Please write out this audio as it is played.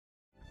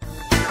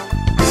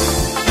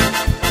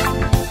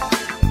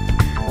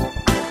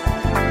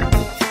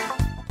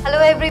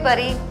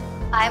everybody,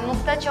 I am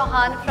Mukta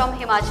Chauhan from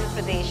Himachal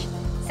Pradesh,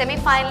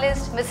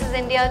 semi-finalist Mrs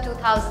India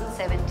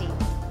 2017.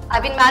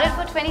 I've been married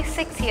for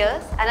 26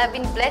 years and I've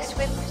been blessed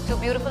with two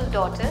beautiful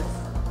daughters.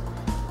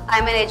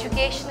 I'm an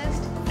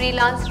educationist,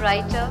 freelance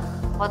writer,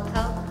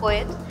 author,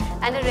 poet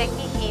and a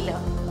Reiki healer.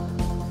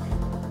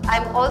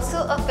 I'm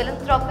also a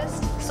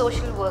philanthropist,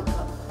 social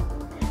worker,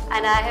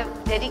 and I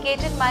have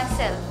dedicated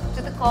myself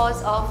to the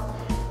cause of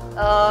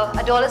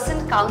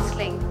adolescent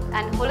counseling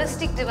and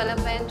holistic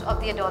development of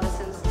the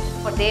adolescents,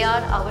 for they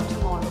are our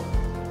tomorrow.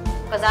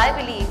 Because I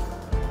believe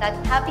that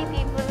happy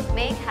people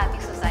make happy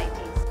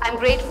societies. I'm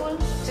grateful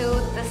to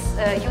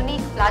this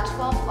unique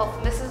platform of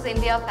Mrs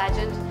India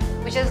Pageant,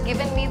 which has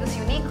given me this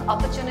unique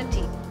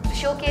opportunity to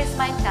showcase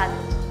my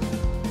talent.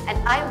 And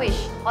I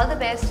wish all the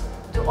best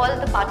to all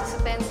the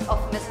participants of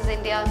Mrs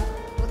India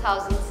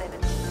 2017.